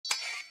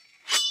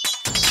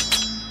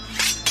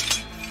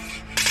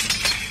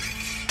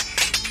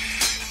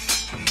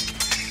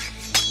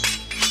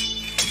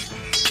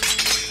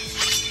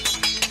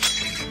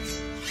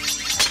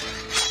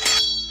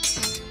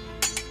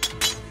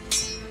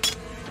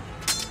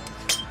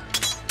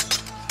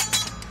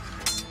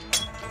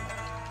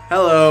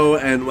Hello,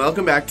 and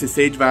welcome back to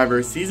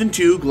Sagevivor Season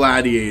 2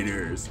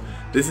 Gladiators.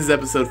 This is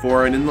episode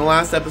 4, and in the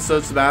last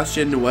episode,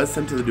 Sebastian was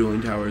sent to the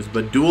dueling towers,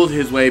 but dueled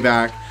his way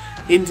back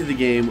into the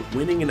game,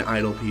 winning an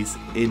idol piece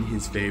in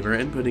his favor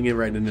and putting it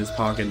right in his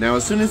pocket. Now,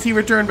 as soon as he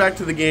returned back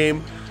to the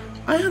game,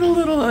 I had a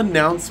little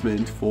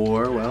announcement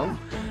for, well,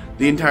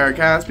 the entire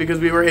cast, because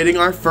we were hitting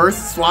our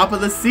first swap of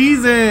the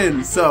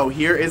season. So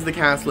here is the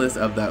cast list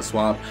of that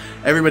swap.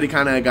 Everybody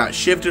kind of got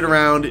shifted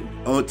around.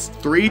 Oh, it's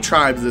 3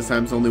 tribes this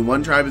time, so only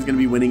 1 tribe is going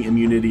to be winning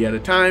immunity at a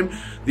time.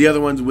 The other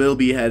ones will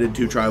be headed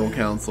to tribal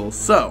council.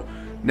 So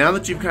now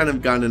that you've kind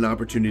of gotten an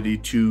opportunity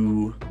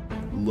to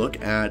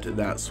look at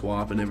that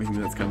swap and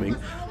everything that's coming,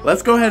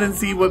 let's go ahead and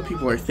see what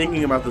people are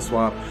thinking about the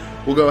swap.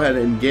 We'll go ahead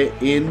and get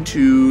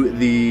into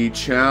the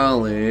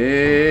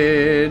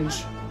challenge,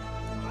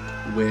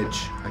 which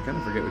I kind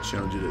of forget which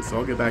challenge it is, so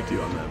I'll get back to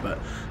you on that, but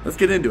let's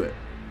get into it.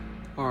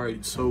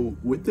 Alright, so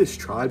with this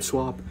tribe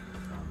swap,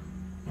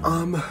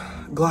 I'm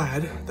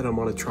glad that I'm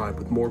on a tribe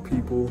with more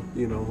people.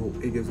 You know,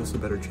 it gives us a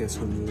better chance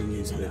to win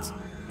these, and it's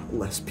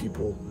less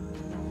people,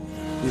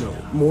 you know,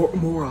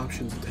 more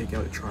options to take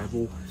out at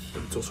tribal.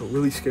 But it's also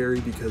really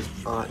scary because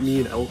me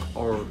and Elk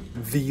are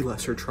the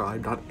lesser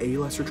tribe, not a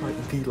lesser tribe,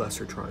 the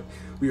lesser tribe.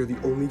 We are the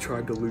only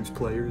tribe to lose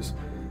players,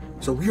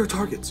 so we are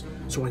targets.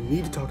 So I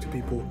need to talk to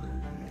people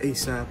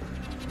ASAP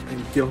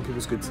and get on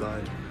people's good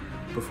side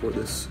before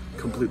this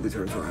completely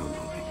turns around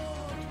on me.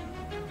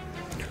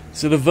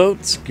 So the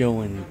vote's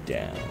going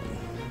down,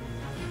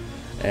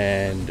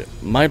 and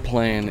my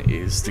plan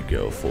is to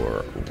go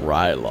for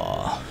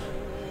Rylaw.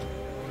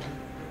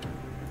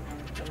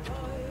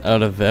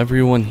 Out of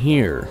everyone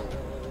here,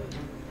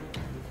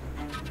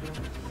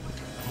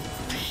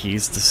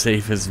 he's the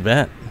safest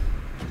bet.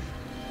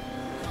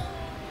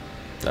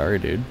 Sorry,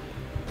 dude.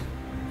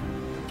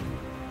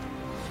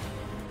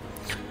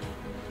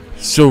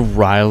 So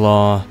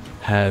Rylaw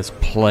has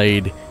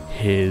played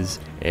his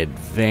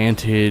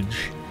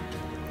advantage.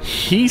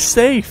 He's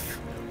safe.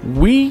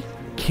 We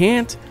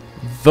can't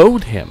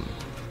vote him.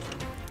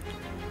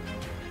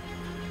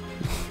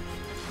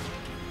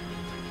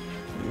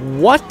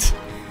 What?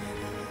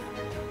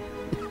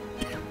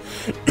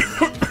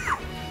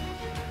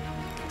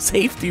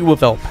 Safety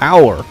without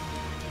power.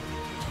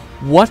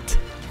 What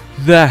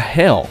the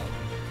hell?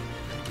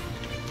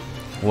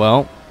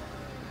 Well,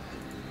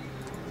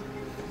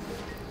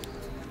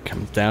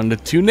 comes down to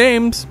 2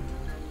 names.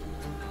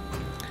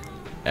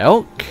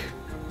 Elk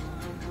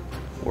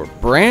or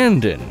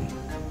Brandon.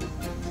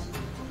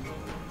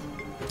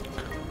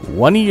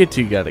 One of you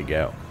two gotta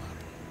go.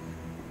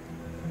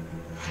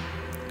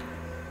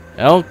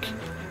 Elk,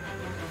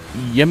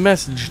 you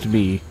messaged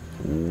me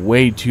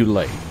way too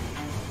late.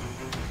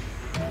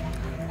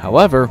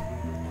 However,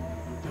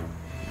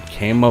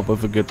 came up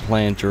with a good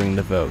plan during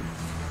the vote.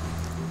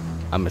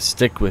 I'ma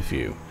stick with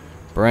you.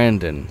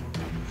 Brandon.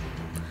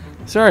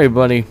 Sorry,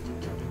 buddy.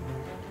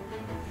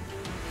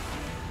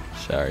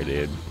 Sorry,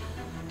 dude.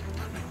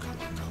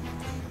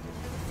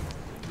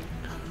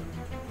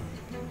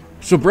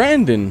 So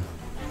Brandon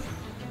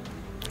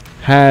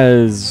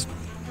has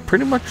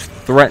pretty much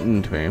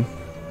threatened me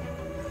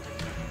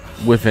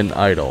with an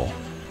idol.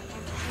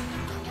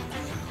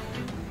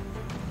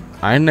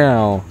 I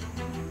now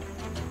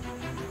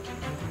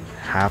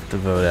have to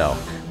vote Elk.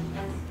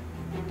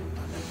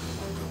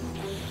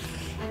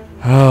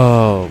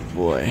 Oh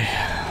boy.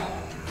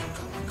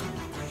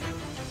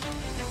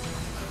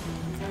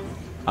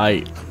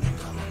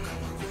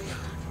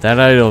 That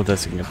idol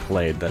doesn't get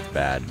played, that's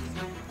bad.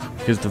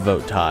 Because the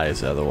vote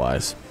ties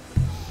otherwise.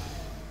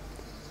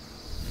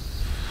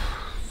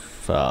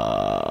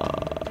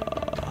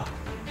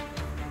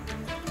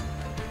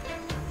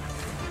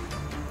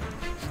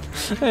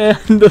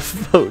 And the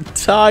vote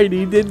tied,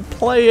 he didn't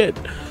play it.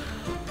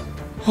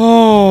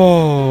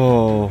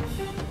 Oh,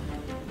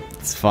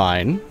 it's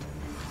fine.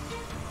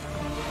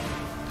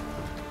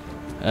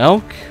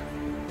 Elk,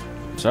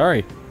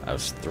 sorry, I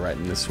was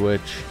threatening to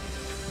switch.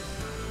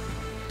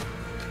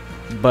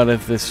 But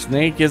if the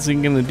snake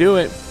isn't gonna do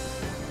it,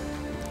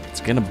 it's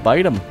gonna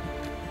bite him.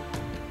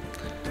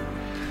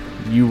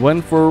 You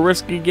went for a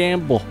risky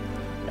gamble,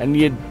 and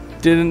you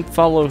didn't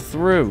follow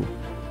through.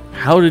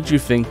 How did you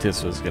think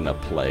this was gonna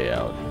play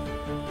out?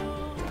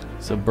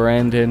 So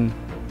Brandon,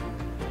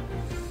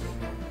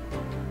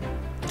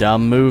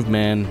 dumb move,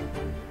 man.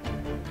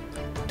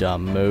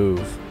 Dumb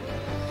move.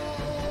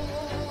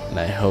 And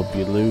I hope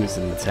you lose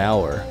in the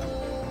tower.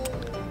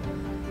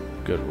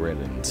 Good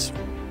riddance.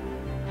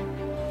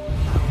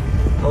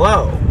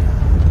 Hello.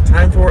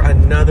 Time for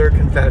another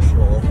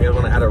confessional. If you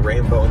want to add a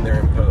rainbow in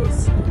there in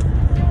post.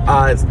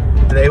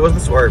 Today was the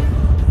swap.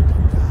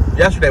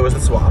 Yesterday was the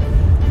swap.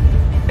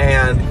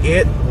 And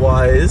it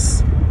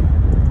was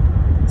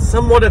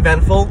somewhat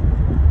eventful.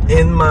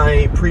 In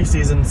my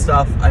preseason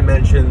stuff, I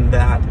mentioned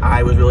that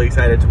I was really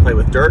excited to play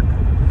with Dirk.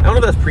 I don't know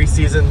if that's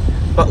preseason,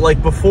 but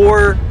like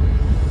before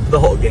the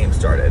whole game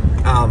started.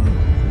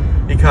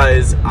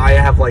 Because I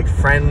have like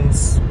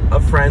friends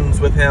of friends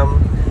with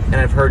him, and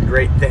I've heard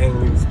great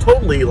things.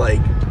 Totally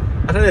like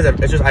I tell you this,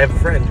 it's just I have a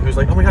friend who's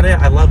like, oh my god, yeah,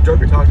 I love Dirk.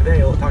 Talk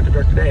today. I'll talk to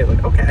Dirk today. I'm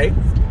like, okay,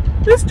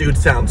 this dude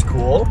sounds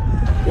cool.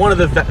 One of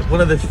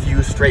the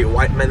few straight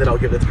white men that I'll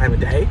give the time of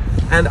day,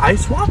 and I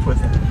swap with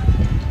him,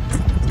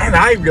 and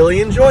I really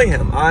enjoy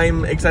him.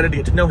 I'm excited to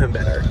get to know him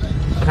better.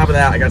 On top of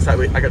that, I got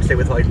to stay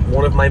with like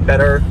one of my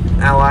better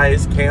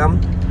allies, Cam.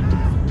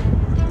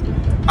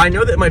 I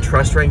know that in my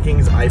trust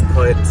rankings I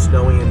put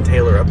Snowy and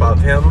Taylor above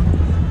him,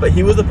 but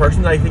he was the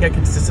person that I think I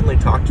consistently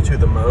talked to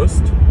the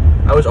most.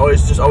 I was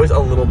always a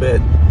little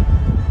bit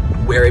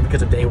wary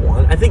because of day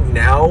one. I think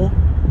now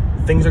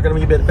things are going to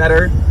be a bit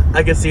better.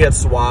 I could see at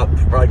swap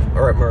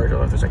or at merge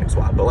or the second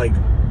swap, but like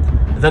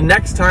the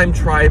next time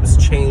tribes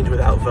change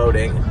without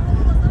voting,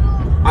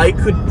 I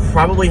could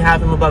probably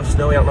have him above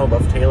Snowy. I don't know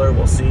above Taylor.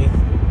 We'll see.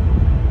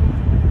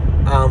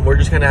 We're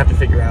just gonna have to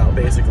figure out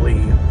basically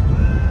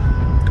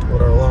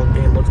what our long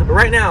game looks like. But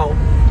right now,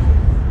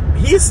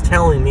 he's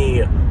telling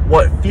me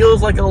what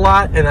feels like a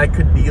lot, and I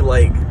could be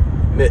like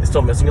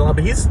still missing a lot.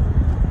 But he's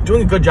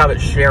doing a good job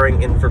at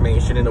sharing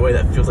information in a way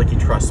that feels like he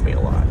trusts me a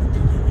lot.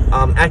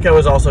 Echo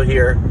is also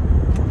here.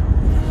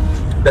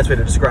 Best way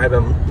to describe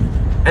him.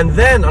 And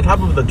then on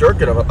top of the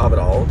Dirk of it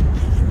all,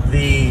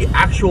 the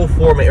actual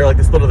format, or like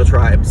the split of the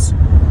tribes,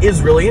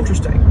 is really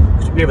interesting.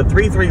 We have a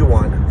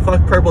 3-3-1.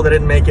 Fuck purple, they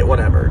didn't make it,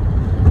 whatever.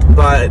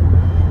 But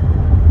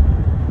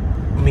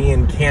me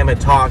and Cam had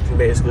talked and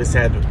basically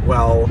said,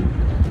 well,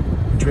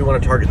 do we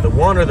want to target the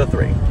 1 or the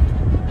 3?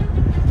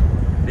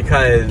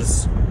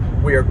 Because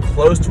we are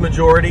close to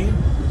majority,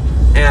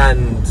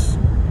 and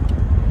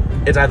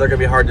it's either going to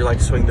be hard to like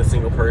swing the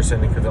single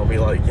person because they'll be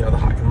like, you know, the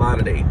hot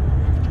commodity.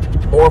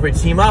 Or if we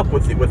team up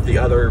with the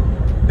other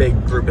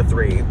big group of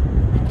 3,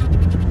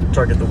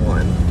 target the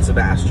 1,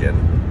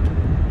 Sebastian.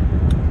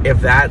 If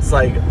that's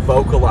like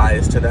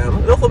vocalized to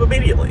them, they'll flip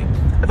immediately.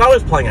 If I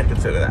was playing, I'd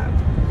consider that.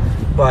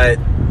 But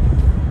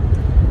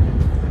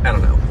I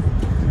don't know.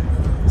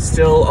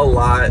 Still a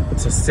lot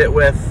to sit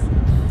with.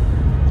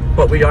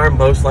 But we are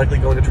most likely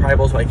going to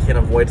tribal, so I can't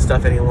avoid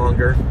stuff any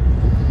longer.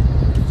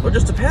 So it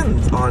just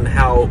depends on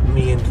how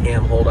me and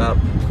Cam hold up.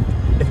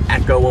 If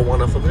Echo will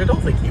want to flip it, I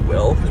don't think he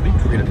will, because we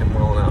treated him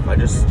well enough. I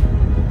just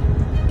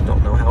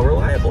don't know how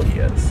reliable he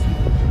is.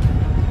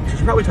 I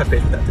should probably touch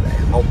base with that today.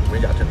 I'll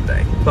reach out to him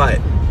today. But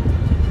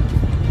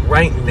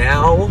right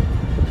now,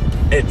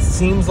 it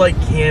seems like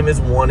Cam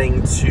is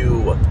wanting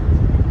to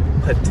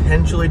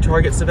potentially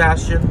target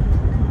Sebastian.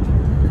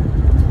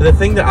 The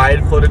thing that I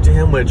had floated to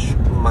him, which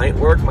might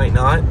work, might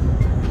not,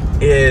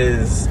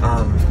 is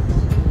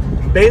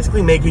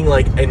basically making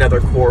like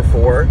another core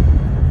 4,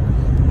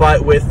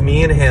 but with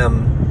me and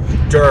him,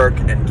 Dirk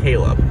and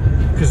Caleb.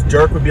 Because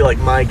Dirk would be like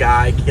my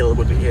guy, Caleb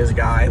would be his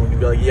guy, and we could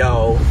be like,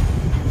 yo,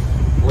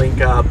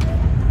 link up,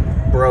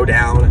 bro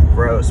down,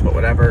 gross, but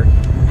whatever.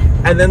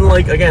 And then,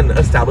 like, again,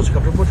 establish a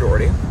comfortable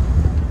majority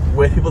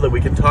with people that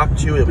we can talk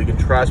to, that we can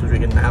trust, which we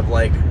can have,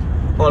 like,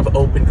 a lot of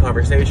open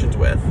conversations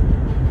with,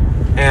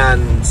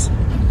 and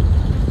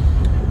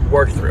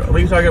work through. And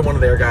we can target one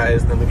of their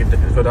guys, and then we can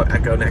put out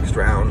Echo next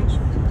round.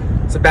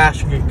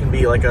 Sebastian can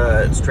be, like,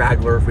 a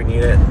straggler if we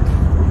need it,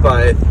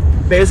 but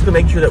basically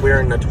make sure that we're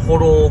in a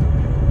total,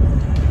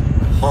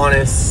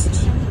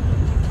 honest,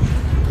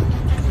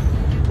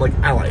 like,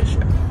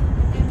 allyship.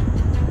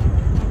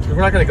 We're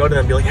not going to go to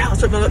them and be like, yeah,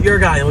 let's talk about your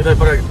guy, and we're going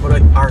to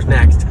put ours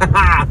next.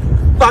 Haha!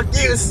 Fuck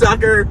you,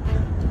 sucker!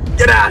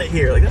 Get out of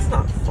here! Like, that's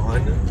not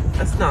fun.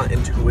 That's not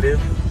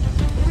intuitive.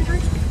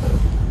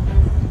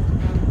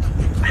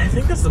 I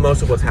think that's the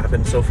most of what's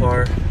happened so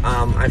far.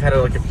 I had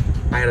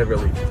a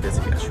really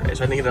busy yesterday,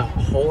 so I didn't get a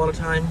whole lot of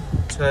time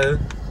to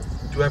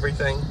do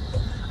everything.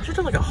 I should have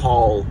done like a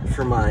haul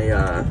for my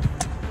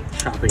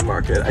shopping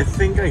market. I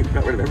think I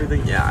got rid of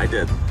everything. Yeah, I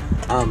did.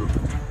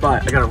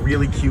 But I got a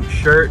really cute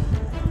shirt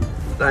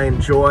that I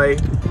enjoy,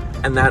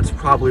 and that's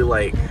probably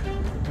like,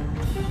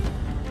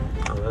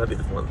 oh, that'd be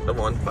the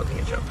one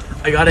fucking show.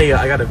 I got a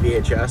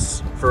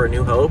VHS for A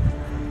New Hope.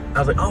 I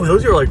was like, oh,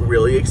 those are like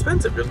really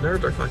expensive because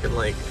nerds are fucking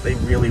like, they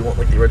really want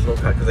like the original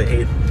cut because they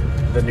hate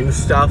the new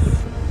stuff,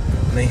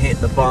 and they hate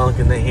the bunk,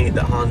 and they hate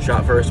the Han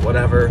shot first,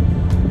 whatever.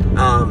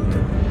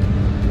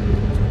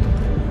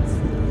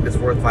 It's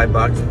worth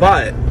 $5,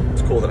 but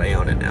it's cool that I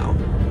own it now.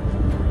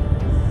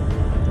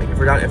 Like if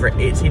we're down for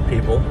 18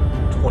 people,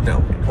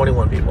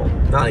 21 people,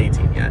 not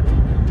 18 yet.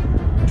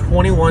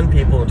 21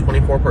 people in a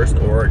 24-person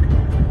org.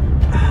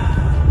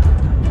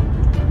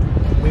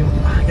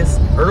 I guess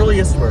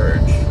earliest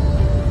merge.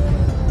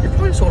 You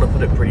probably just want to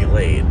put it pretty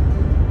late.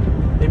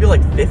 Maybe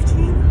like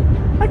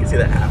 15? I can see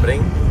that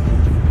happening.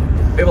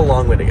 We have a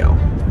long way to go.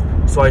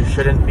 So I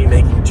shouldn't be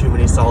making too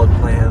many solid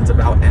plans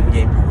about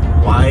endgame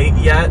quite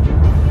yet.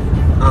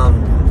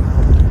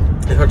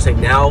 It's hard to say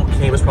now.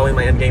 Cam is probably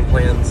my endgame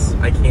plans.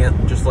 I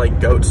can't just like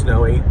goat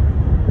Snowy,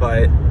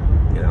 but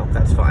you know,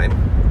 that's fine.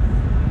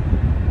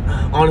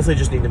 Honestly,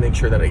 just need to make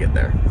sure that I get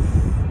there.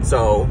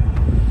 So,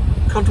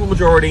 comfortable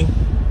majority.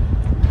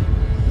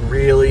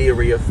 Really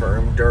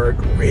reaffirm Dirk.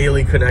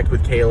 Really connect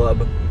with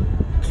Caleb.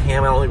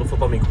 Cam, I don't think will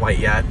flip on me quite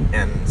yet,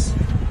 and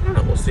I don't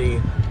know. We'll see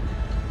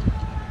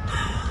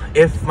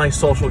if my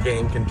social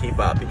game can keep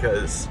up,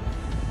 because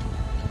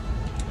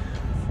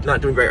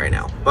not doing great right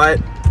now, but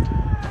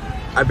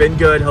I've been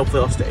good.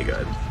 Hopefully I'll stay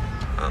good.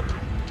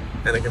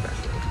 And then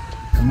confessional.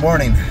 Good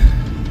morning.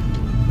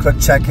 Quick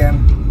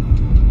check-in.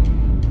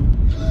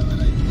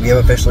 We have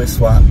officially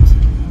swapped.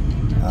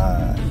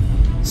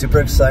 Super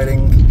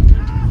exciting.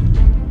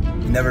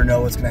 You never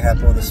know what's going to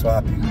happen with a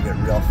swap. You can get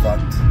real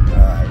fucked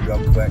real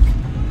quick.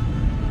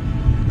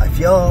 I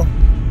feel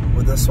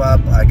with the swap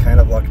I kind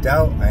of lucked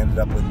out. I ended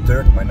up with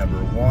Dirk, my number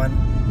 1.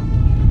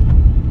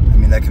 I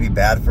mean, that could be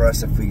bad for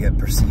us if we get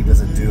perceived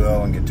as a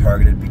duo and get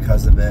targeted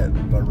because of it.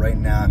 But right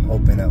now I'm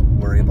hoping that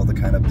we're able to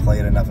kind of play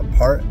it enough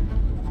apart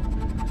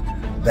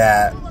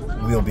that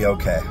we'll be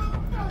okay.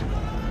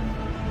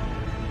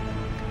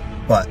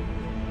 But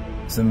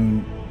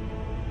some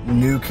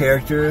new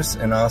characters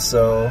and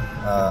also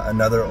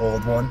another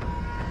old one.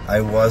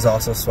 I was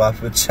also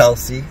swapped with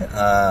Chelsea.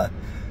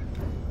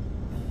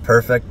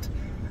 Perfect.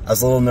 I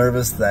was a little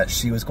nervous that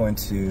she was going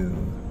to,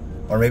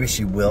 or maybe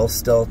she will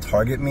still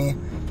target me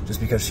just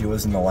because she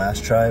was in the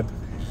last tribe.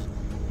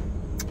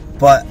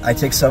 But I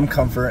take some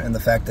comfort in the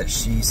fact that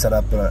she set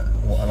up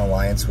an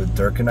alliance with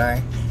Dirk and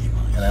I,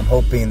 and I'm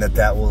hoping that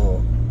that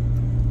will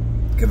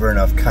give her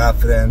enough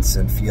confidence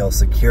and feel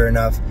secure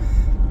enough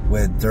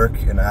with Dirk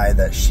and I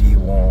that she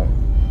won't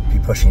be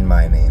pushing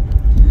my name.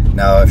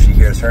 Now, if she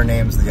hears her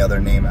name's the other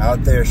name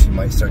out there, she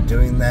might start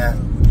doing that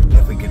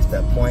if we get to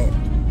that point.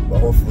 But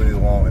hopefully we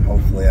won't, and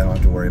hopefully I don't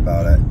have to worry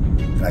about it.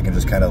 And I can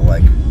just kind of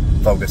like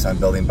focus on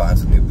building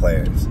bonds with new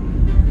players.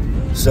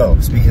 So,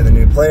 speaking of the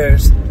new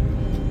players,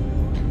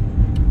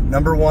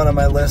 number 1 on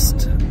my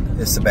list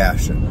is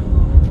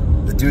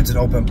Sebastian. The dude's an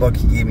open book.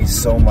 He gave me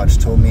so much,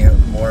 told me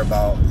more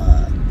about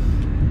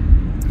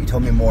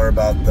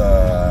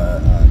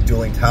the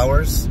dueling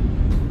towers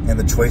and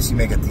the choice you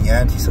make at the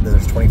end. He said that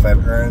there's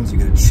 25 urns, you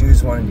get to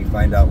choose one and you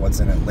find out what's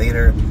in it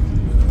later.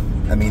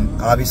 I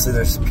mean, obviously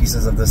there's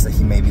pieces of this that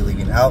he may be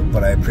leaving out,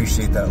 but I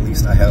appreciate that at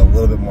least I have a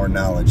little bit more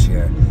knowledge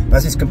here.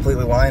 Unless he's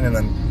completely lying, and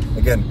then,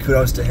 again,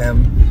 kudos to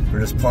him for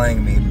just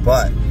playing me,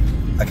 but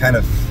I kind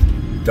of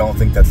don't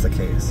think that's the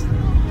case.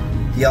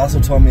 He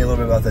also told me a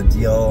little bit about the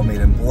deal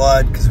made in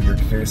blood, because we were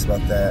curious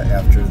about that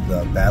after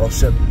the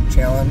battleship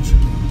challenge.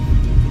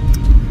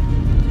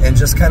 And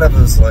just kind of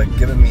was like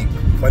giving me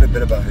quite a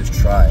bit about his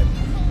tribe.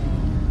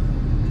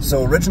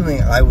 So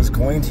originally I was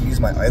going to use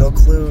my idol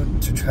clue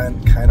to try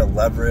and kind of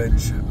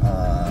leverage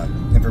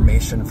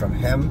information from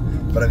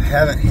him, but I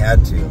haven't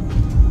had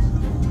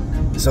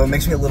to. So it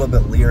makes me a little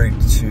bit leery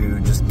to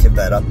just give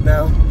that up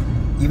now,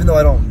 even though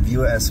I don't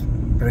view it as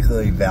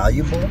particularly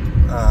valuable.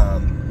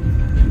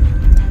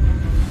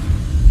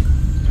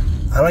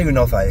 I don't even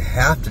know if I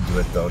have to do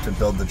it though to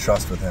build the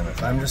trust with him.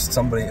 If I'm just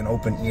somebody, an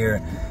open ear,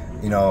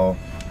 you know,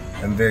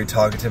 I'm very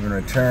talkative in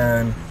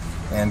return,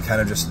 and kind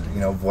of just, you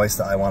know, voice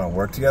that I want to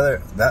work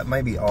together, that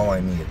might be all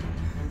I need.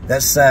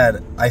 That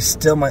said, I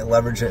still might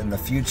leverage it in the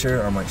future,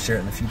 or might share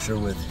it in the future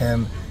with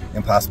him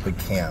and possibly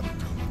Cam.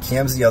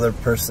 Cam's the other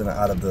person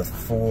out of the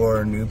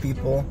 4 new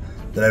people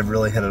that I've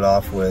really hit it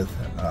off with.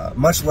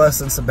 Much less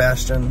than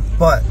Sebastian,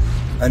 but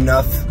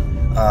enough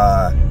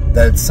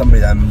that it's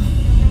somebody that I'm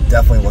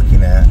definitely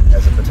looking at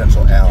as a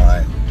potential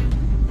ally.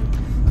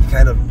 He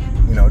kind of,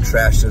 you know,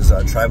 trashed his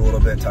tribe a little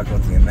bit, talked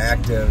about the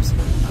inactives,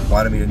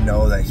 wanted me to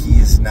know that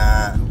he's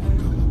not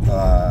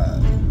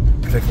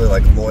particularly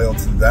like loyal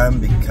to them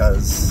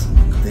because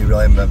they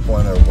really haven't been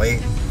pulling their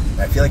weight.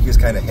 And I feel like he was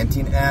kind of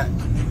hinting at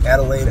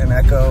Adelaide and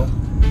Echo,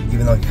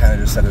 even though he kind of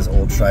just said his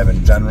old tribe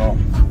in general.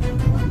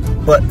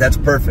 But that's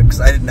perfect,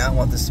 because I did not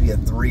want this to be a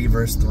 3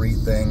 versus 3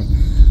 thing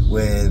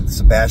with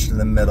Sebastian in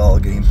the middle,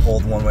 getting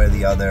pulled one way or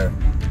the other.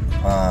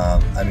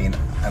 I mean,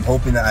 I'm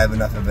hoping that I have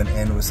enough of an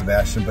in with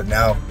Sebastian, but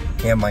now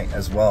Cam might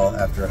as well,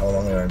 after how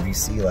long they were in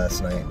VC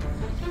last night.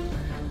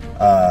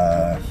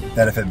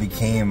 That if it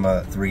became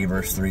a 3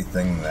 versus 3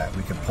 thing, that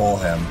we could pull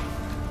him.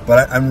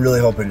 But I'm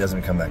really hoping it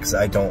doesn't become that, because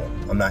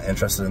I'm not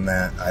interested in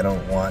that. I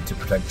don't want to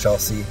protect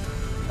Chelsea.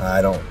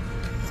 I don't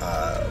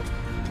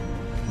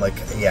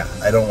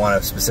I don't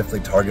want to specifically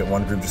target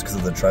one group just because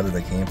of the tribe that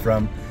they came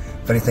from.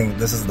 If anything,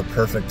 this is the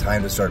perfect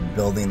time to start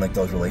building like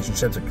those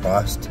relationships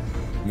across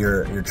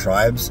your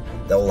tribes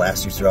that will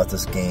last you throughout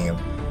this game,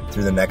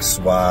 through the next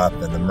swap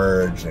and the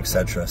merge,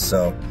 etc.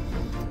 So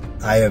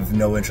I have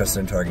no interest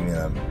in targeting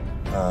them.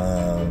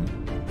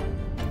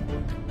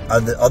 Are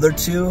the other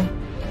 2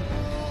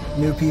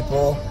 new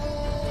people,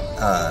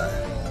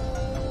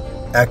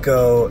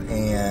 Echo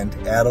and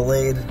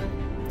Adelaide?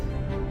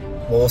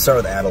 Well, we'll start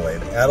with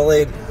Adelaide.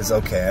 Adelaide is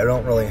okay. I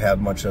don't really have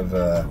much of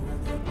a,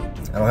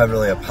 I don't have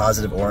really a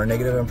positive or a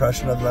negative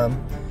impression of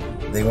them.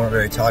 They weren't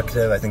very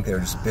talkative. I think they were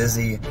just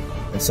busy.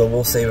 And so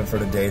we'll save it for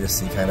today to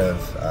see kind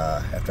of,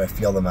 after I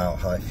feel them out,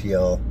 how I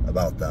feel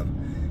about them.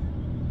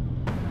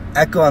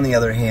 Echo, on the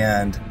other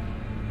hand,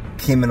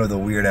 came in with a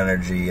weird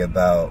energy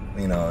about,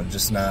 you know,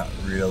 just not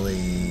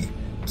really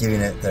giving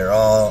it their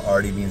all,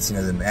 already being seen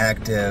as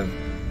inactive,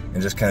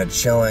 and just kind of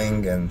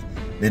chilling, and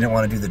they didn't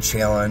want to do the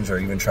challenge or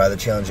even try the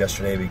challenge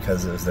yesterday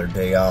because it was their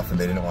day off and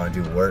they didn't want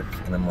to do work.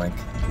 And I'm like,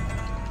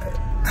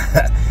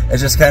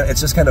 it's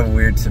just kind of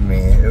weird to me.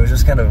 It was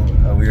just kind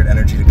of a weird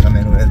energy to come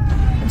in with,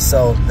 and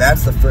so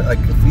that's the first. Like,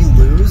 if we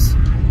lose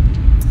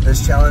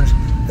this challenge,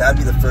 that'd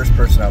be the first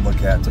person I'd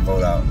look at to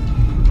vote out.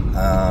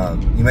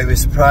 You might be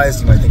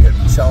surprised. You might think it'd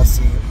be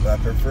Chelsea, but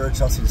I prefer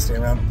Chelsea to stay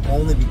around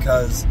only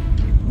because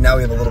now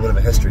we have a little bit of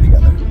a history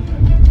together.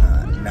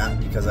 Not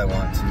because I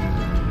want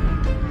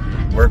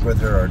to work with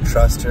her or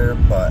trust her,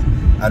 but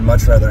I'd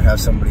much rather have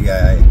somebody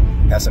I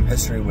have some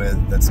history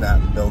with that's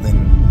not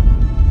building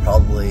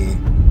probably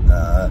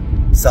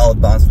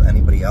solid bonds with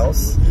anybody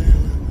else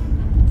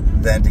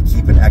than to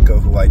keep an Echo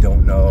who I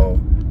don't know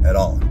at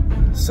all.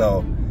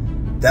 So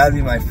that'd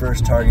be my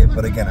first target,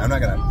 but again, I'm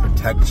not going to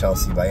protect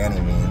Chelsea by any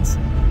means.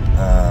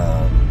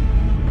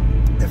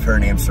 If her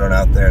name's thrown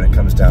out there and it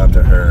comes down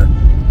to her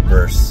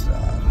versus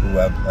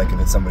whoever, like if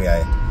it's somebody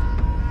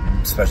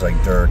especially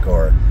like Dirk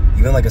or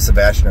even like a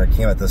Sebastian or a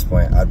Cam at this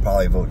point, I'd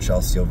probably vote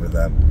Chelsea over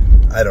them.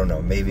 I don't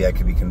know, maybe I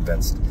could be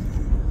convinced,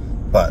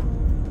 but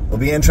it'll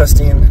be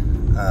interesting.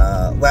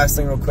 Last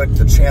thing real quick,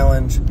 the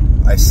challenge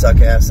I suck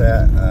ass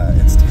at.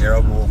 It's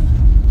terrible.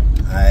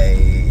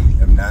 I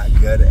am not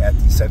good at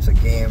these types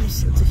of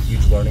games. It's a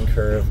huge learning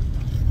curve.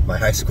 My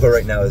high score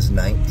right now is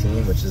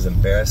 19, which is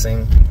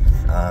embarrassing.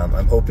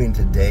 I'm hoping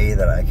today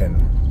that I can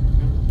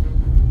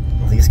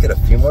at least get a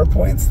few more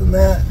points than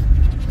that.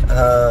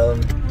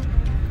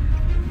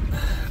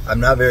 I'm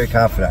not very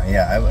confident.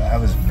 Yeah, I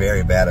was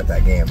very bad at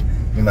that game.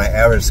 I mean, my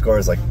average score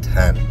is like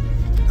 10.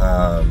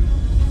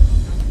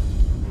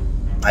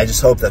 I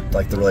just hope that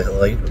like the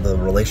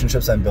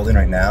relationships I'm building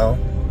right now,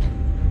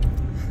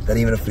 that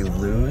even if we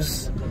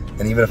lose,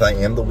 and even if I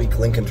am the weak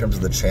link in terms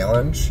of the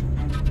challenge,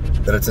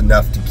 that it's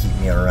enough to keep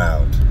me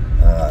around.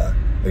 I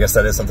guess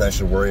that is something I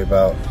should worry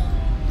about.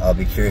 I'll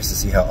be curious to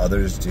see how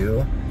others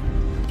do.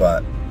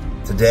 But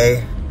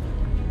today,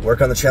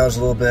 work on the challenge a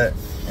little bit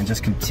and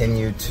just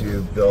continue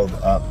to build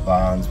up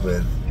bonds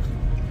with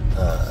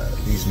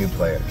these new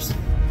players.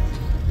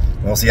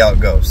 And we'll see how it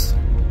goes.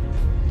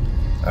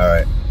 All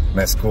right,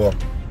 that's cool.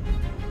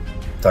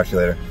 Talk to you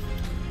later.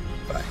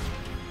 Bye.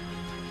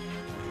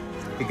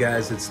 Hey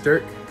guys, it's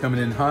Dirk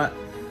coming in hot.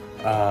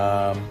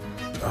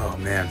 Oh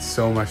man,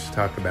 so much to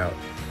talk about.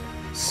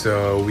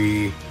 So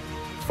we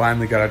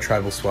finally got our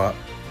tribal swap,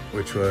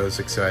 which was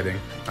exciting.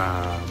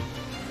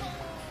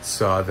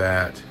 Saw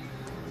that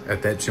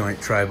at that joint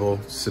tribal,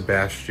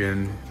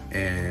 Sebastian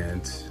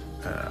and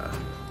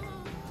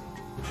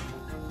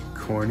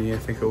Corny, I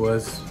think it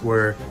was,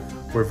 were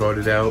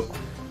voted out,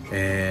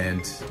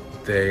 and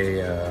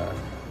they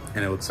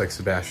and it looks like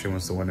Sebastian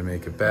was the one to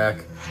make it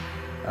back.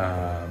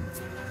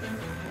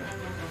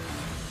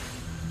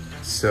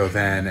 So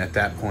then at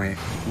that point,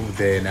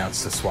 they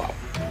announced the swap,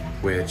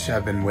 which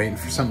I've been waiting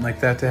for something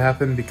like that to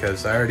happen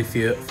because I already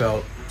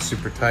felt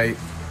super tight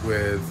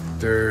with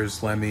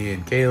Durs, Lemmy,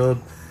 and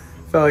Caleb.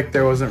 Felt like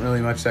there wasn't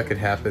really much that could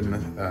happen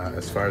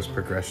as far as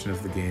progression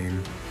of the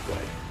game.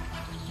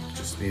 Like,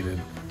 just needed,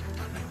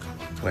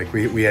 like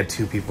we had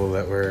two people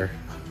that were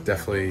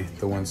definitely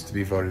the ones to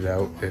be voted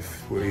out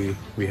if we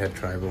had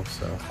tribal.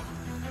 So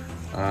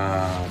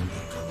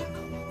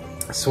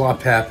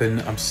swap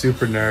happened. I'm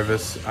super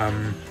nervous.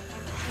 I'm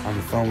on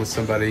the phone with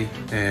somebody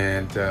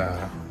and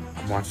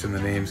I'm watching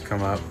the names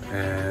come up,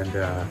 and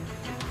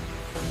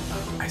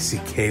I see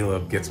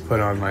Caleb gets put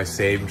on my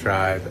same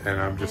tribe,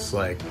 and I'm just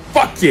like,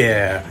 fuck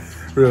yeah,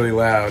 really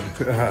loud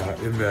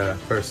in the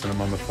person I'm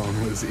on the phone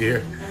with his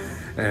ear.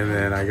 And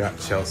then I got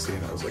Chelsea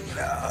and I was like,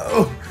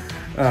 no.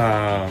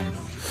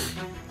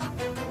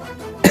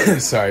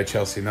 Sorry,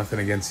 Chelsea, nothing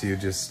against you,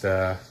 just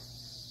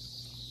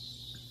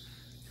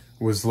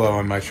was low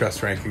on my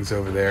trust rankings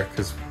over there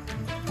because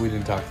we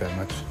didn't talk that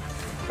much.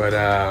 But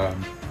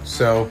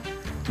so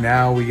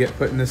now we get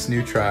put in this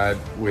new tribe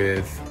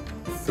with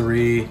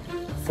 3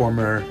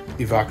 former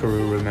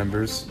Ivakaruru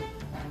members,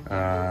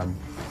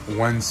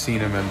 1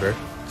 Cena member,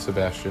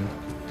 Sebastian.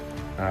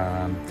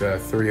 The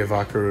 3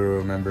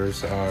 Ivakaruru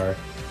members are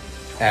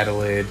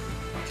Adelaide,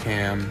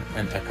 Cam,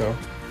 and Echo.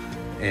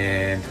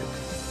 And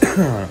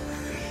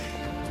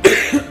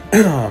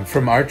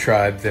from our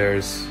tribe,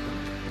 there's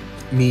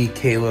me,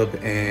 Caleb,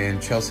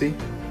 and Chelsea.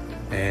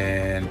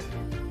 And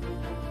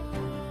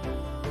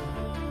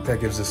that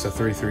gives us a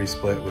 3-3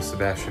 split with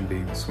Sebastian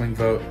being the swing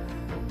vote.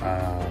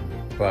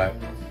 But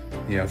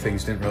you know,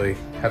 things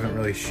haven't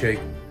really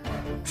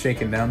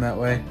shaken down that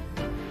way.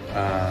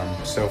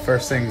 So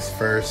first things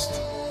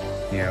first,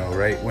 you know,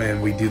 right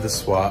when we do the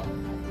swap,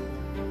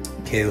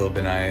 Caleb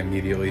and I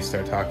immediately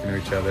start talking to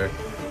each other.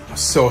 I'm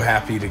so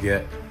happy to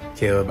get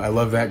Caleb. I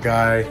love that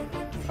guy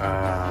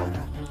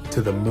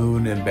to the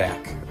moon and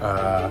back.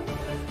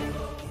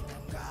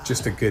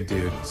 Just a good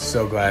dude.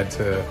 So glad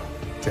to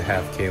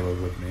have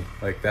Caleb with me.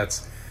 Like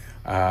that's,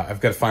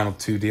 I've got a final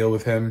 2 deal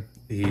with him.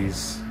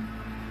 He's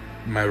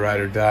my ride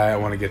or die. I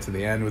want to get to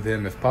the end with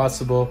him if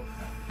possible.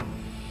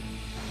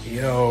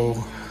 You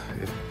know,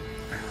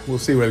 we'll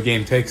see where the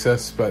game takes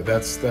us, but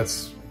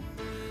that's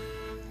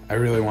I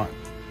really want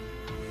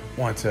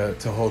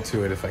to hold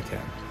to it if I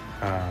can.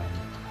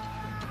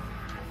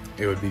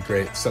 It would be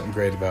great, something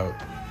great about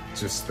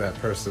just that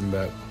person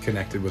that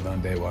connected with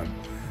on day 1.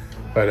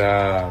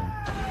 But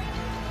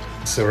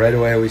so right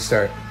away we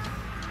start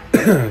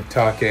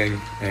talking,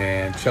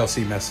 and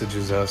Chelsea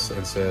messages us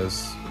and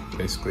says,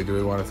 basically, do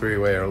we want a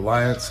three-way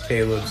alliance?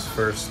 Caleb's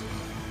first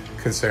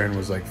concern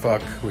was like,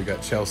 fuck, we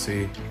got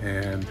Chelsea,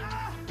 and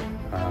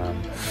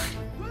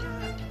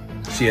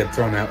she had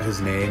thrown out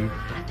his name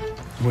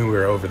when we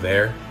were over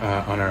there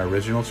on our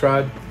original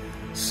tribe,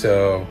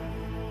 so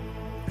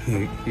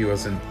he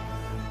wasn't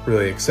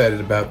really excited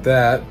about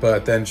that.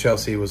 But then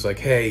Chelsea was like,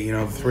 hey, you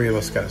know, the three of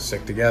us gotta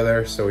stick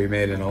together, so we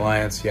made an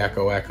alliance, Yakko,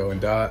 Wacko,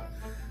 and Dot,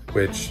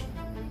 which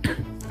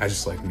I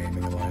just like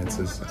naming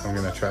alliances. I'm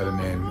gonna try to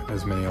name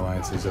as many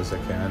alliances as I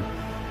can.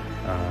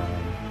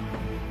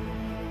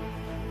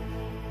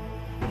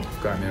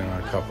 I've gotten in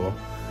on a couple.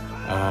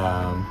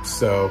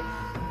 So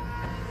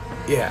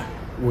yeah,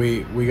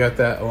 we got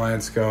that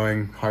alliance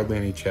going. Hardly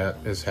any chat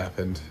has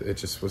happened. It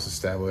just was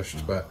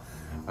established. But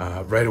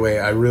right away,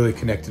 I really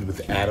connected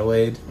with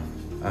Adelaide.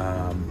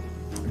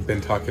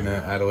 Been talking to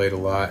Adelaide a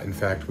lot. In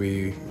fact,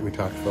 we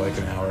talked for like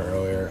an hour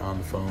earlier on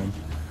the phone.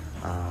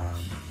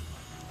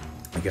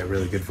 I got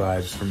really good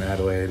vibes from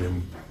Adelaide,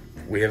 and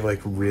we have like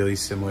really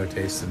similar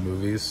tastes in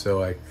movies. So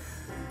like,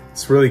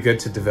 it's really good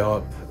to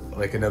develop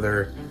like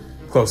another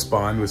close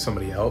bond with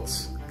somebody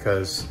else,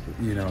 because,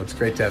 you know, it's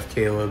great to have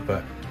Caleb,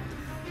 but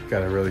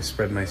gotta really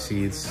spread my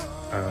seeds.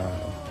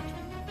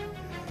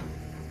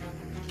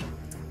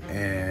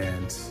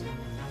 And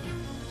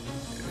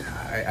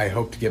I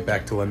hope to get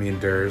back to Lemmy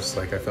and Durs.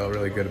 Like, I felt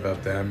really good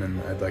about them,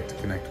 and I'd like to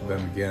connect with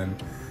them again.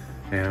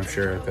 And I'm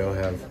sure they'll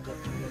have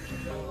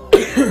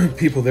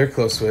people they're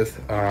close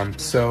with.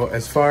 So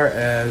as far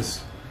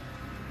as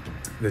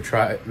the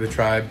tribe,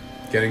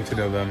 getting to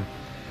know them,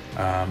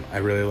 I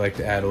really liked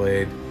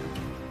Adelaide.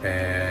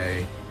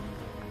 I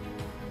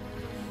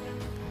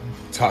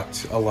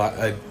talked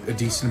a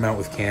decent amount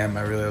with Cam.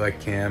 I really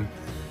like Cam.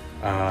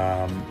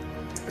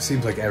 It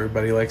seems like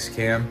everybody likes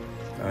Cam.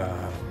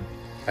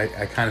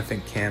 I kind of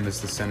think Cam is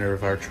the center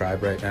of our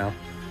tribe right now.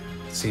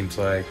 It seems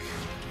like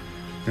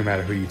no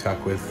matter who you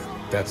talk with,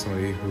 that's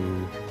somebody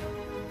who,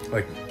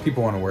 like,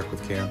 people want to work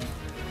with Cam.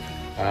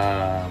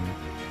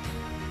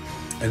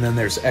 And then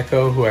there's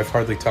Echo, who I've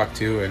hardly talked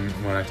to, and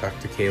when I talk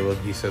to Caleb,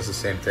 he says the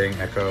same thing.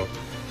 Echo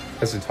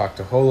hasn't talked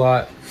a whole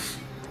lot.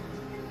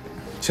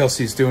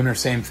 Chelsea's doing her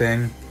same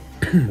thing,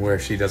 where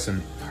she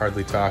doesn't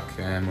hardly talk,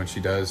 and when she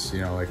does,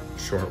 you know, like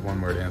short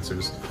one-word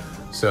answers.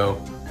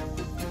 So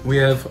we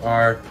have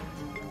our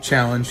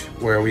challenge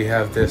where we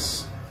have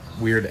this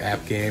weird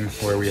app game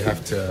where we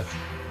have to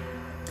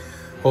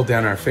hold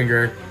down our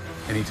finger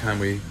anytime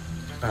we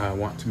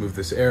want to move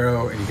this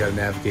arrow, and you got to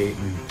navigate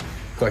and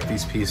collect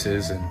these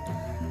pieces, and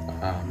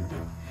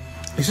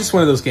it's just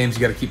one of those games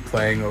you got to keep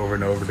playing over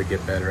and over to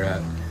get better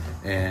at.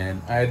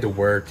 And I had to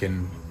work,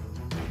 and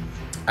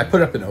I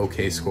put up an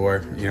okay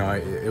score. You know,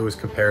 it was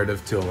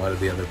comparative to a lot of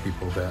the other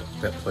people that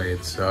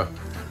played, so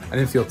I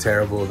didn't feel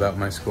terrible about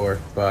my score.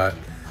 But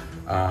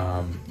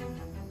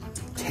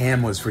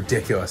Cam was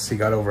ridiculous. He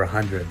got over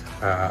 100.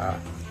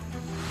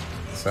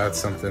 So that's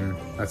something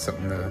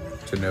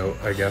to note,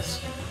 I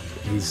guess.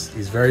 He's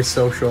very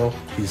social.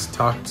 He's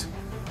talked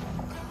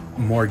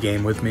more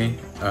game with me,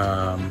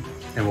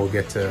 and we'll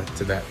get to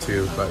that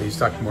too. But he's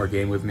talked more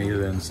game with me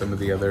than some of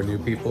the other new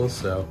people.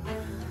 So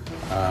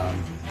I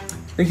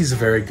think he's a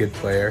very good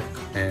player,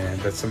 and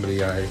that's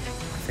somebody I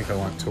think I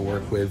want to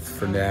work with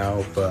for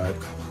now. But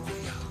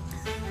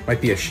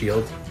might be a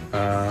shield,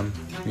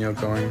 you know,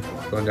 going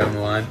down the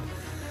line.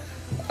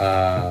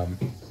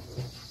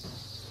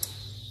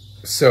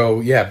 So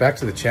yeah, back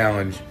to the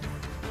challenge.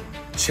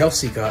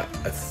 Chelsea got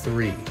a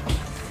 3.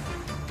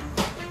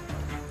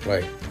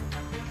 Like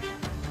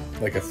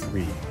a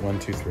 3. 1,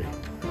 2, 3.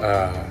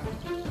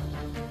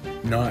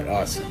 Not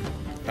awesome.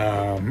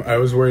 I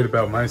was worried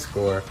about my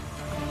score,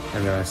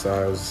 and then I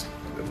saw it was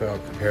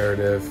about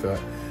comparative.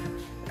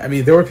 I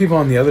mean, there were people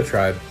on the other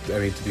tribe. I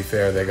mean, to be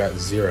fair, they got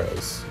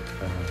 0s.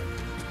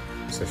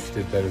 So she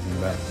did better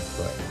than them.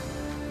 But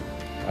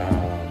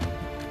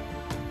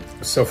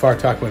so far,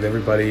 talking with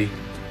everybody,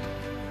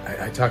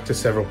 I talked to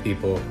several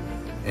people,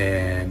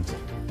 and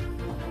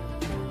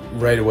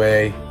right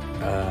away,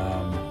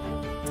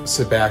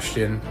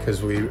 Sebastian,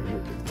 because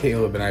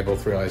Caleb and I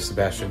both realized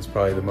Sebastian's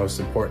probably the most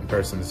important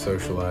person to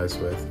socialize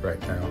with right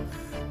now.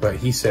 But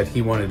he said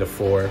he wanted a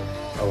 4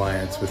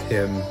 alliance with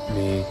him,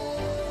 me,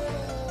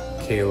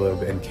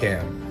 Caleb, and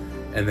Cam.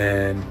 And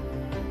then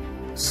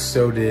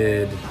so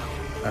did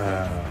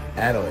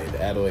Adelaide.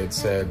 Adelaide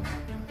said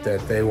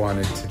that they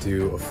wanted to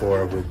do a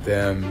 4 with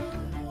them,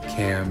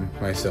 Cam,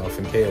 myself,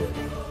 and Caleb.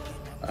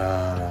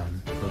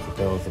 With the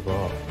bell of the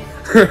ball.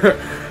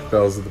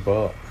 Bells of the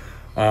ball.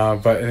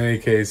 But in any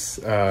case,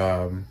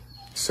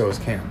 so is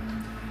Cam.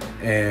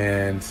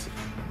 And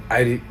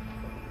I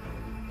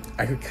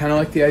kind of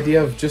like the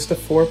idea of just a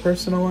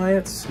 4-person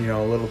alliance, you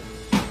know, a little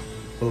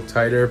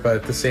tighter, but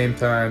at the same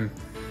time,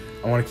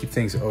 I want to keep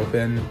things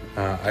open.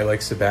 I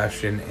like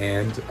Sebastian,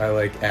 and I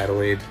like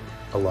Adelaide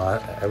a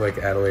lot. I like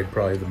Adelaide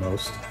probably the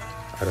most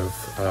out of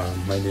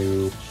my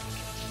new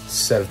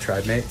set of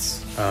tribe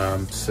mates.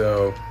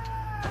 So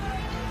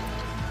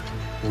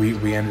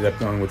we ended up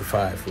going with the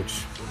 5,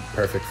 which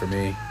perfect for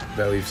me.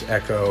 That leaves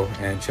Echo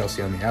and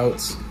Chelsea on the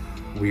outs.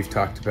 We've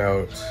talked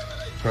about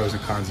pros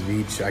and cons of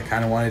each. I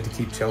kind of wanted to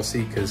keep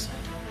Chelsea because,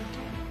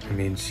 I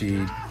mean,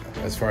 she,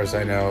 as far as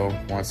I know,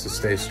 wants to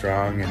stay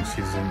strong, and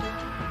she doesn't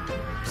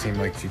seem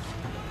like she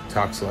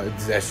talks a lot,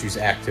 that she's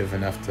active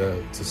enough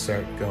to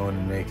start going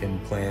and making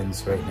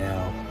plans right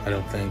now, I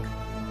don't think,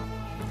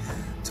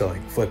 to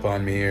like flip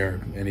on me or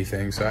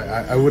anything. So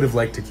I would have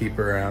liked to keep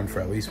her around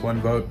for at least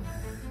 1 vote,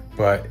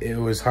 but it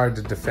was hard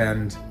to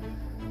defend,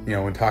 you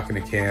know, when talking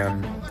to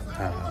Cam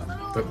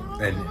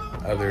and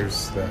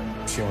others,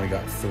 that she only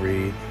got 3,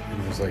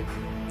 and it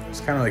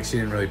was kind of like she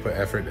didn't really put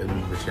effort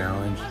into the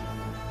challenge.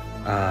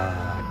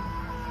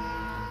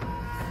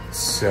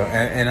 So,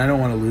 and I don't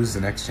want to lose the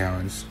next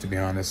challenge, to be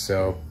honest.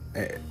 So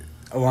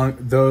along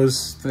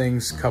those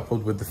things,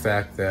 coupled with the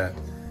fact that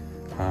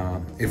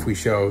if we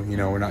show, you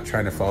know, we're not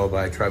trying to follow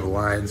by tribal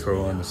lines, we're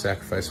willing to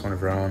sacrifice one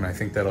of our own, I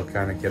think that'll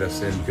kind of get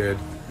us in good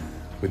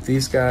with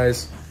these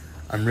guys.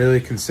 I'm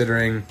really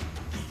considering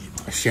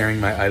sharing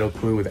my idol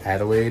clue with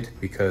Adelaide,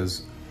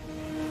 because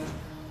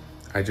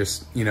I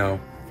just, you know,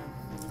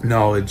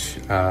 knowledge,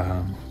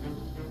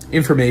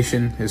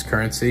 information is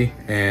currency,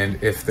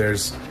 and if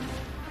there's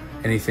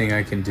anything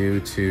I can do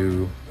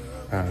to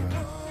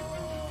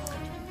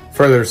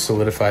further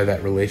solidify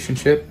that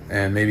relationship,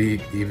 and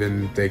maybe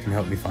even they can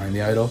help me find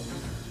the idol,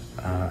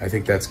 I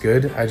think that's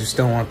good. I just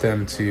don't want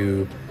them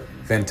to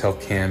then tell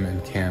Cam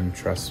and Cam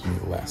trusts me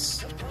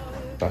less.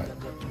 But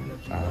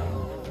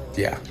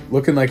yeah,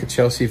 looking like a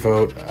Chelsea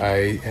vote.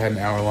 I had an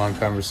hour-long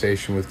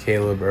conversation with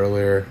Caleb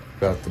earlier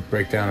about the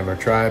breakdown of our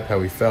tribe, how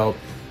we felt,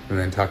 and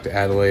then talked to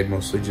Adelaide,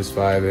 mostly just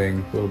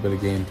vibing, a little bit of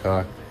game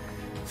talk.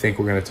 I think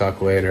we're gonna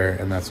talk later,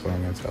 and that's what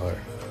I'm gonna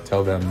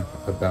tell them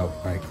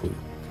about my clue.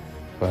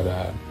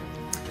 But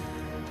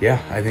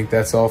yeah, I think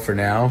that's all for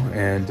now,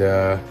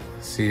 and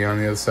see you on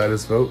the other side of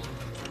this vote.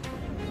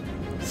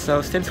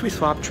 So since we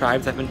swapped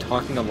tribes, I've been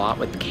talking a lot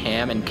with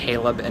Cam and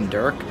Caleb and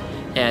Dirk.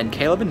 And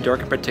Caleb and Dirk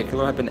in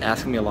particular have been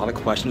asking me a lot of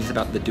questions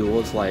about the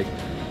duels, like,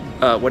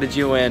 what did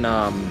you and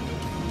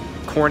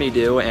Corny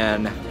do,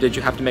 and did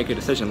you have to make a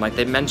decision? Like,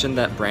 they mentioned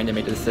that Brandon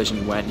made a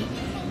decision when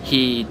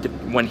he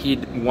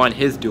won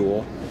his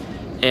duel,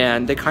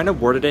 and they kind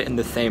of worded it in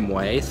the same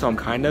way, so I'm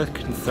kind of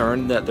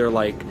concerned that they're,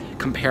 like,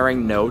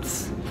 comparing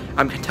notes.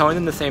 I'm telling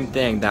them the same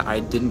thing, that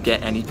I didn't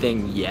get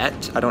anything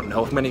yet. I don't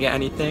know if I'm going to get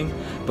anything,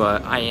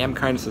 but I am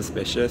kind of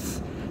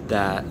suspicious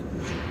that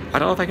I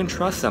don't know if I can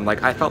trust them.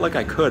 Like, I felt like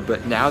I could,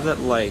 but now that,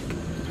 like,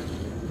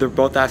 they're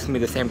both asking me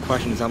the same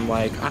questions, I'm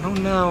like, I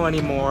don't know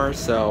anymore,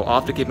 so I'll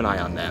have to keep an eye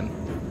on them.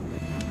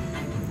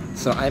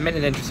 So I'm in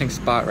an interesting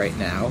spot right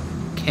now.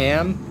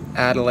 Cam,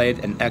 Adelaide,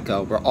 and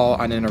Echo were all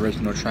on an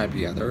original tribe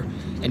together,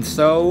 and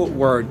so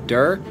were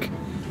Dirk,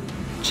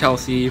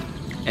 Chelsea,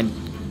 and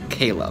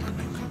Caleb.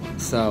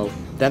 So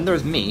then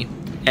there's me,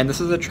 and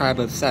this is a tribe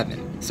of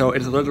 7. So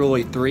it's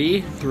literally 3,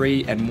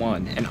 3, and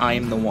 1, and I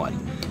am the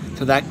 1.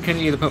 So that can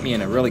either put me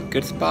in a really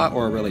good spot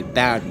or a really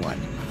bad one.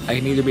 I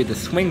can either be the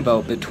swing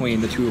vote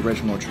between the 2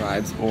 original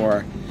tribes,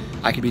 or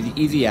I could be the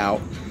easy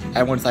out.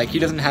 Everyone's like, he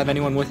doesn't have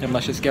anyone with him,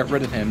 let's just get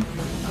rid of him.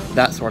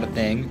 That sort of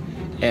thing.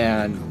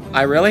 And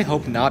I really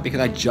hope not, because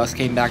I just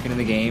came back into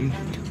the game.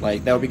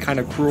 Like, that would be kind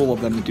of cruel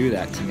of them to do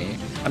that to me.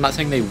 I'm not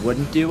saying they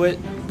wouldn't do it,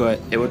 but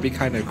it would be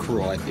kind of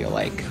cruel, I feel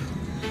like.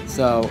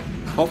 So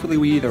hopefully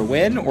we either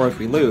win, or if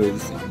we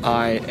lose,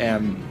 I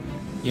am,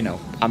 you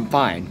know, I'm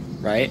fine,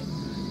 right?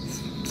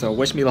 So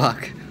wish me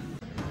luck.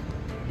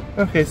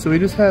 Okay, so we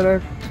just had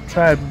our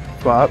tribe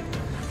swap,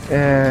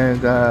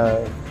 and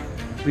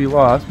we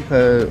lost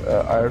because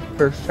our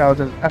first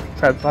challenge after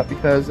tribe swap,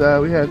 because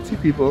we had 2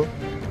 people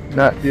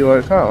not do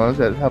our challenge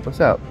that help us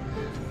out.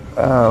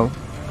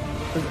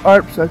 With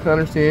Arps, I can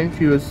understand,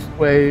 she was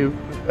away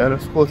at a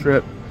school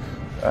trip,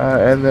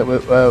 and that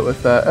with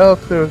Elk,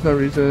 there was no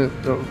reason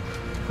so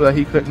that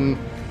he couldn't,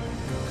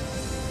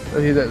 or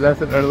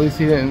at least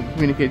he didn't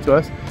communicate to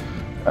us.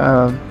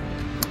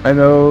 I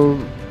know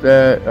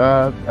that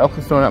Elk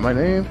is throwing out my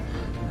name,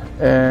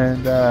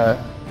 and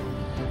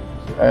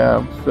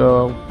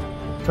so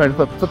I'm trying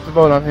to flip the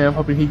vote on him,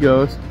 hoping he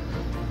goes.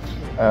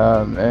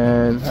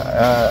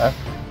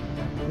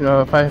 You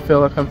know, if I feel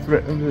like I'm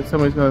threatened that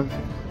somebody's going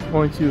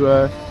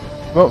to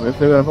vote me, if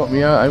they're going to vote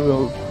me out, I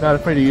will not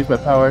afraid to use my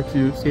power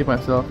to save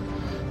myself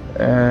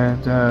and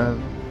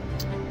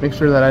make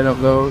sure that I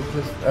don't go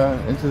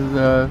into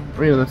the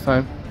arena this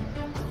time.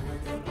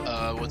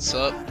 What's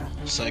up?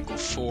 Cycle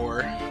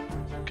 4,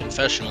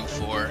 Confessional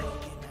 4.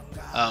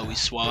 We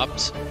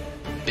swapped.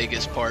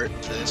 Biggest part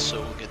of this, so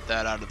we'll get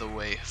that out of the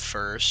way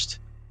first.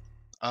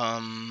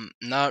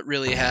 Not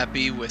really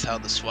happy with how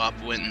the swap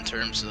went in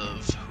terms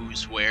of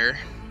who's where.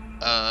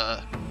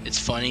 It's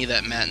funny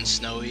that Matt and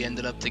Snowy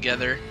ended up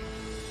together.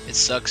 It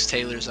sucks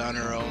Taylor's on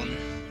her own.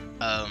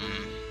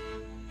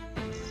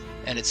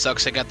 And it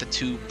sucks I got the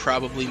 2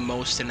 probably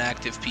most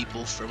inactive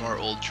people from our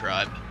old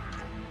tribe.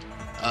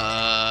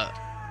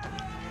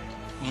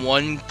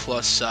 One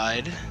plus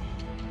side,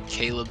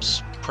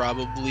 Caleb's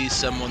probably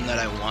someone that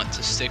I want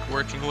to stick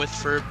working with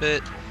for a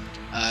bit.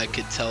 I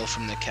could tell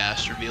from the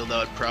cast reveal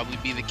that would probably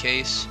be the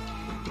case.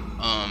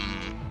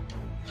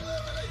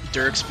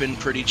 Dirk's been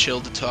pretty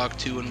chill to talk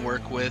to and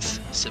work with.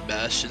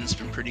 Sebastian's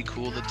been pretty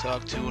cool to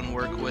talk to and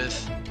work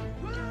with.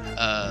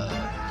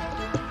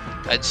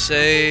 I'd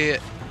say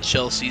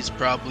Chelsea's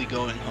probably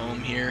going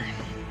home here.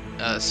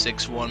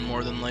 6-1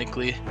 more than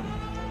likely.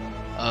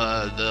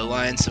 The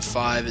Alliance of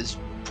 5 is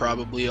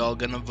probably all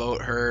gonna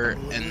vote her,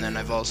 and then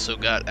I've also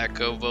got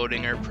Echo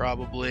voting her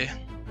probably.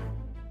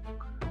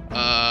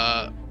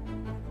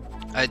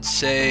 I'd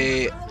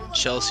say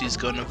Chelsea's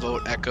gonna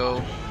vote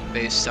Echo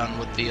based on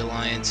what the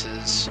Alliance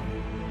has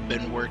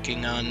been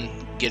working on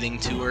getting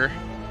to her.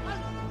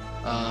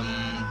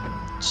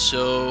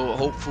 So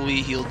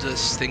hopefully he'll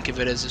just think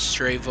of it as a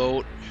stray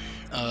vote,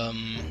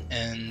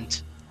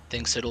 and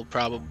thinks it'll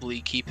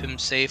probably keep him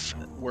safe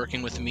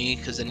working with me,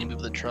 because then he'll be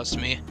able to trust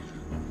me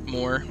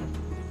more.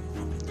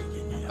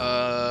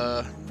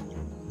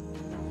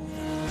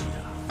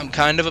 I'm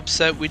kind of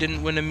upset we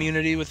didn't win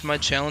immunity with my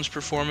challenge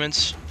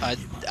performance.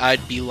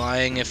 I'd be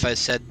lying if I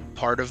said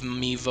part of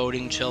me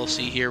voting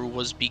Chelsea here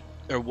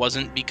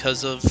wasn't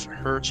because of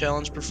her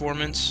challenge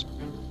performance.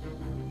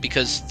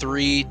 Because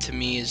 3 to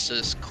me is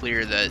just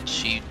clear that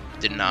she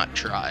did not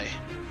try.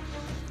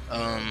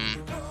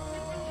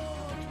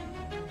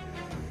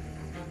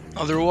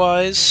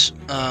 Otherwise,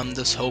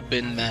 just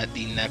hoping that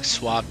the next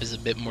swap is a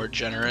bit more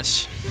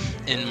generous,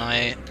 in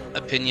my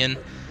opinion.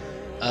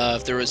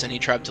 If there was any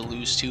tribe to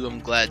lose to, I'm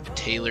glad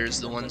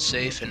Taylor's the one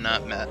safe and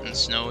not Matt and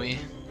Snowy.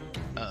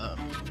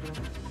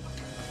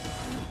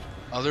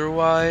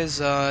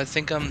 Otherwise, I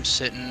think I'm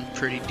sitting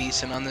pretty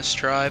decent on this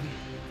tribe.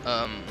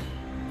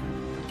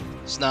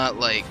 It's not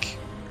like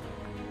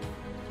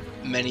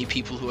many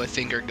people who I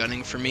think are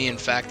gunning for me. In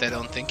fact, I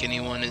don't think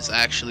anyone is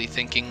actually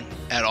thinking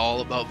at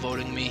all about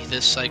voting me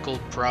this cycle.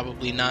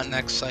 Probably not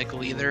next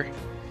cycle either.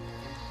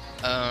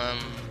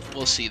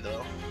 We'll see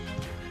though.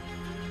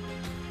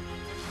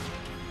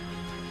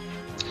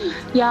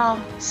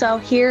 Y'all, so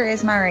here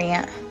is my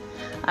rant.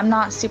 I'm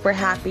not super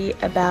happy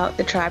about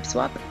the tribe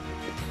swap.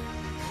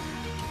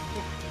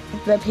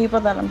 The people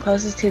that I'm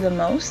closest to the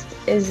most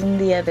is in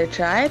the other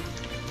tribe.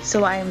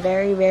 So I am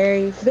very,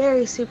 very,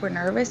 very super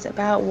nervous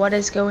about what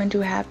is going to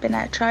happen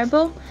at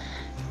Tribal.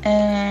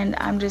 And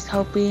I'm just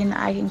hoping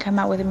I can come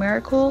out with a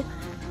miracle.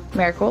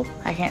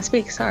 I can't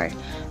speak, sorry.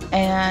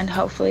 And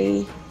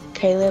hopefully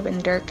Caleb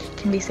and Dirk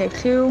can be safe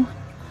too.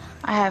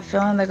 I have a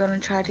feeling they're going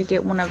to try to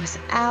get one of us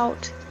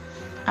out.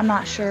 I'm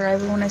not sure,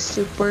 everyone is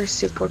super,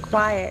 super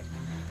quiet.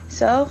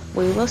 So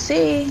we will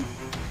see.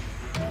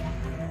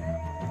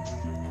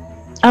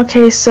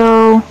 Okay,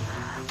 so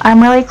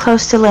I'm really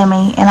close to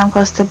Lemmy and I'm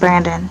close to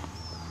Brandon.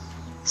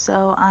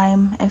 So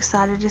I'm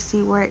excited to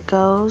see where it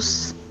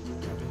goes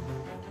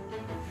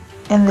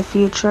in the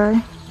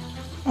future.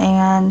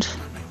 And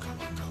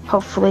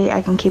hopefully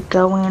I can keep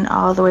going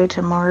all the way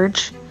to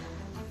merge.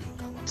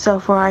 So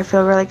far I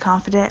feel really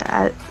confident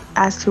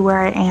as to where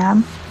I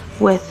am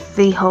with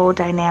the whole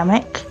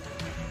dynamic.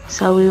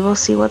 So we will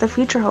see what the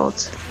future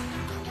holds.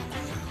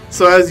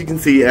 So as you can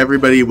see,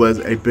 everybody was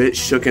a bit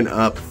shooken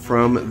up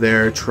from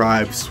their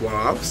tribe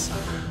swaps.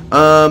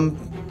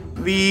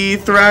 The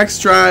Thrax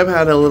tribe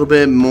had a little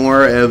bit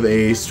more of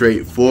a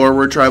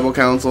straightforward tribal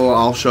council.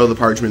 I'll show the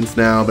parchments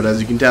now, but as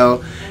you can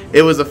tell,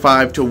 it was a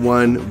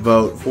 5-1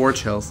 vote for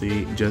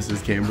Chelsea, just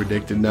as Cam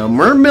predicted. Now,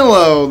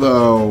 Murmillo,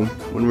 though,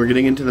 when we're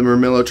getting into the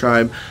Murmillo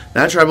tribe,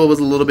 that tribal was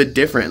a little bit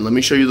different. Let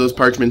me show you those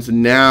parchments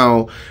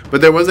now. But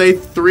there was a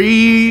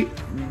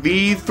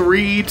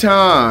 3v3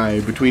 tie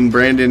between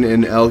Brandon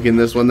and Elk in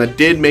this one that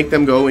did make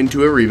them go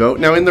into a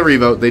revote. Now, in the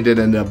revote, they did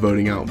end up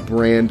voting out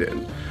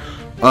Brandon.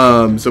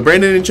 So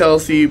Brandon and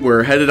Chelsea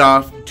were headed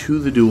off to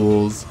the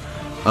duels,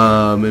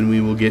 and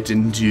we will get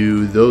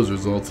into those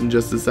results in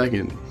just a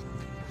second.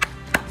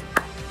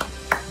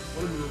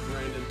 What a move,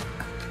 Brandon.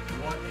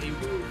 What a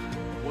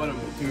move. What a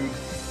move.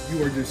 Dude,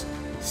 you are just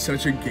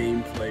such a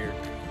game player.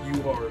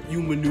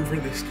 You maneuver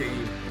this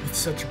game with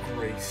such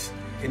grace.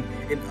 And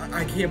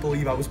I can't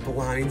believe I was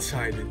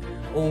blindsided.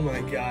 Oh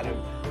my god,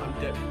 I'm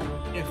dead.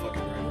 Yeah,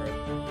 fucking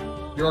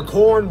right. You're a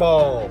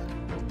cornball.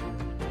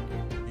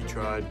 You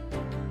tried.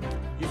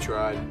 You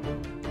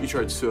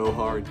tried so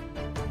hard.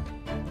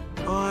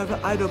 Oh,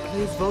 Ida,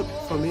 please vote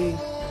for me.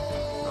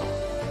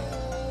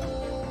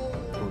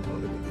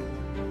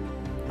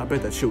 I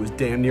bet that shit was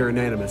damn near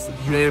unanimous.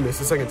 Unanimous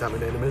the second time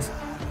unanimous.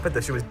 I bet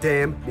that shit was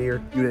damn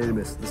near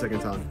unanimous the second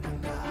time.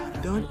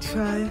 Don't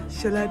try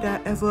shit like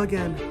that ever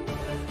again.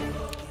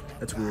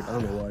 That's weird. I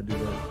don't know why I do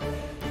that.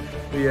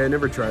 But yeah,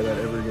 never try that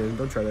ever again.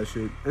 Don't try that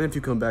shit. And if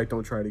you come back,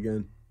 don't try it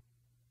again.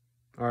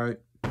 Alright.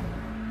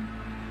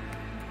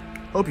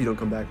 Hope you don't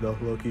come back though,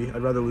 Loki.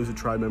 I'd rather lose a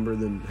tribe member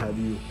than have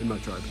you in my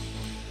tribe.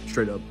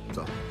 Straight up,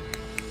 so.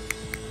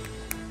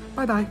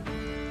 Bye-bye.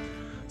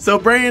 So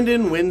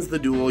Brandon wins the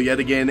duel yet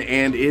again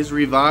and is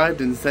revived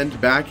and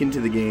sent back into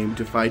the game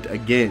to fight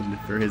again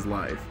for his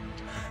life.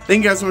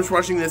 Thank you guys so much for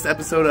watching this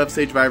episode of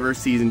Sagevivor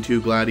Season 2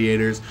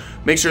 Gladiators.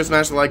 Make sure to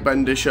smash the like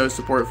button to show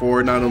support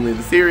for not only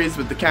the series,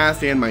 but the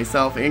cast and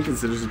myself, and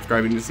consider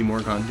subscribing to see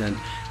more content.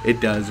 It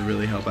does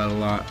really help out a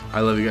lot. I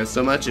love you guys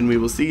so much, and we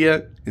will see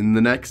you in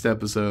the next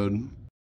episode.